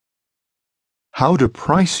How to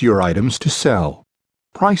price your items to sell.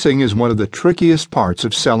 Pricing is one of the trickiest parts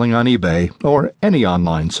of selling on eBay, or any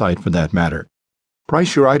online site for that matter.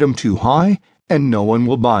 Price your item too high, and no one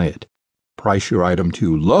will buy it. Price your item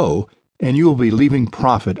too low, and you will be leaving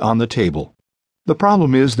profit on the table. The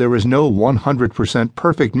problem is there is no 100%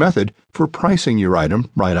 perfect method for pricing your item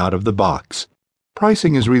right out of the box.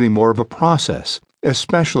 Pricing is really more of a process,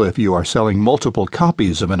 especially if you are selling multiple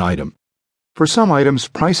copies of an item. For some items,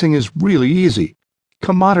 pricing is really easy.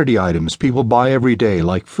 Commodity items people buy every day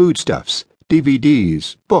like foodstuffs,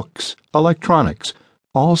 DVDs, books, electronics,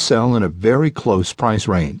 all sell in a very close price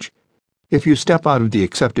range. If you step out of the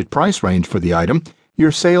accepted price range for the item,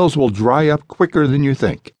 your sales will dry up quicker than you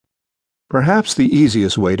think. Perhaps the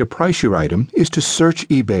easiest way to price your item is to search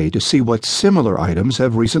eBay to see what similar items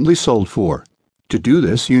have recently sold for. To do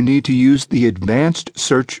this, you need to use the Advanced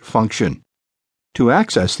Search function. To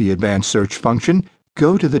access the Advanced Search function,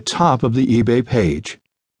 go to the top of the eBay page.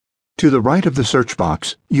 To the right of the search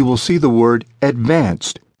box, you will see the word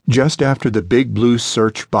Advanced just after the big blue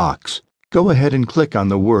search box. Go ahead and click on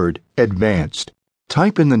the word Advanced.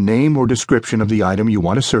 Type in the name or description of the item you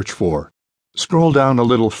want to search for. Scroll down a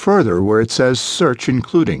little further where it says Search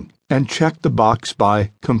Including and check the box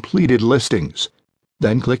by Completed Listings.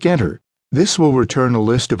 Then click Enter. This will return a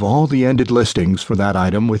list of all the ended listings for that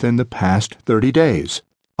item within the past 30 days.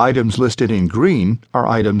 Items listed in green are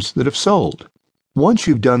items that have sold. Once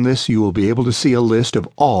you've done this, you will be able to see a list of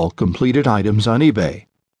all completed items on eBay.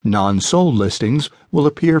 Non-sold listings will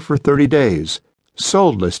appear for 30 days.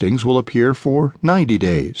 Sold listings will appear for 90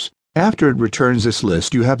 days. After it returns this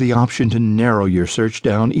list, you have the option to narrow your search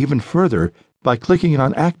down even further by clicking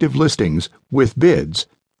on Active Listings with Bids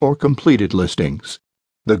or Completed Listings.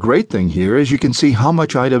 The great thing here is you can see how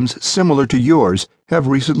much items similar to yours have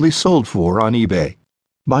recently sold for on eBay.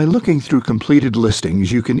 By looking through completed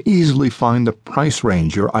listings, you can easily find the price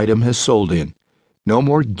range your item has sold in. No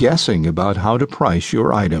more guessing about how to price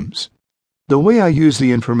your items. The way I use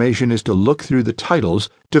the information is to look through the titles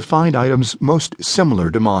to find items most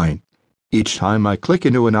similar to mine. Each time I click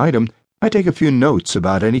into an item, I take a few notes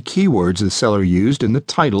about any keywords the seller used in the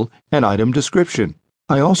title and item description.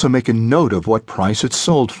 I also make a note of what price it's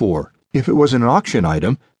sold for. If it was an auction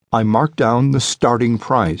item, I mark down the starting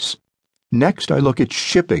price. Next, I look at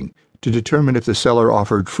shipping to determine if the seller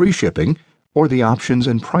offered free shipping or the options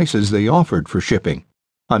and prices they offered for shipping.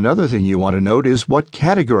 Another thing you want to note is what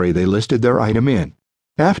category they listed their item in.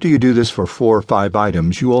 After you do this for 4 or 5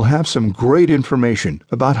 items, you will have some great information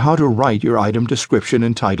about how to write your item description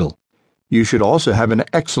and title. You should also have an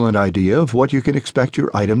excellent idea of what you can expect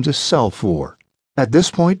your item to sell for. At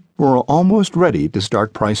this point, we're almost ready to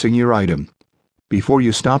start pricing your item. Before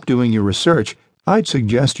you stop doing your research, I'd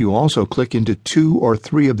suggest you also click into 2 or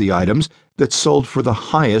 3 of the items that sold for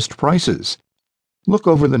the highest prices. Look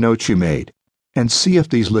over the notes you made and see if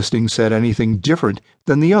these listings said anything different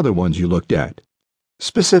than the other ones you looked at.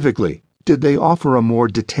 Specifically, did they offer a more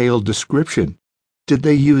detailed description? Did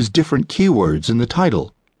they use different keywords in the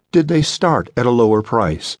title? Did they start at a lower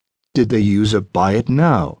price? Did they use a Buy It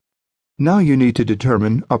Now? Now you need to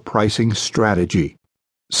determine a pricing strategy.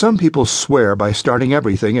 Some people swear by starting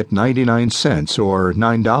everything at 99 cents or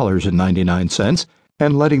 $9.99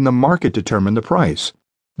 and letting the market determine the price.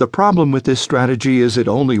 The problem with this strategy is it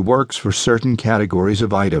only works for certain categories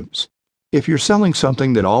of items. If you're selling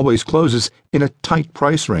something that always closes in a tight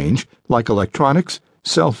price range, like electronics,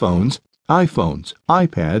 cell phones, iPhones,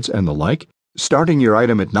 iPads, and the like, starting your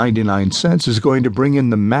item at 99 cents is going to bring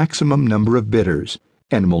in the maximum number of bidders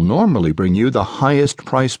and will normally bring you the highest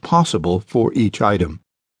price possible for each item.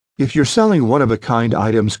 If you're selling one-of-a-kind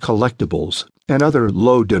items, collectibles, and other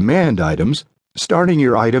low-demand items, starting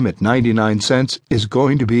your item at 99 cents is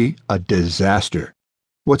going to be a disaster.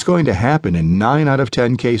 What's going to happen in 9 out of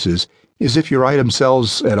 10 cases is if your item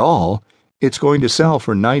sells at all, it's going to sell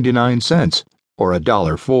for 99 cents or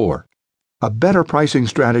 $1.04. A better pricing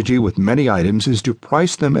strategy with many items is to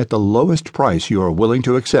price them at the lowest price you are willing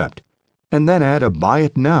to accept, and then add a Buy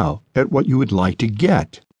It Now at what you would like to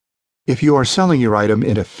get. If you are selling your item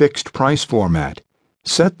in a fixed price format,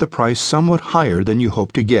 set the price somewhat higher than you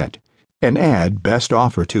hope to get, and add Best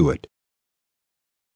Offer to it.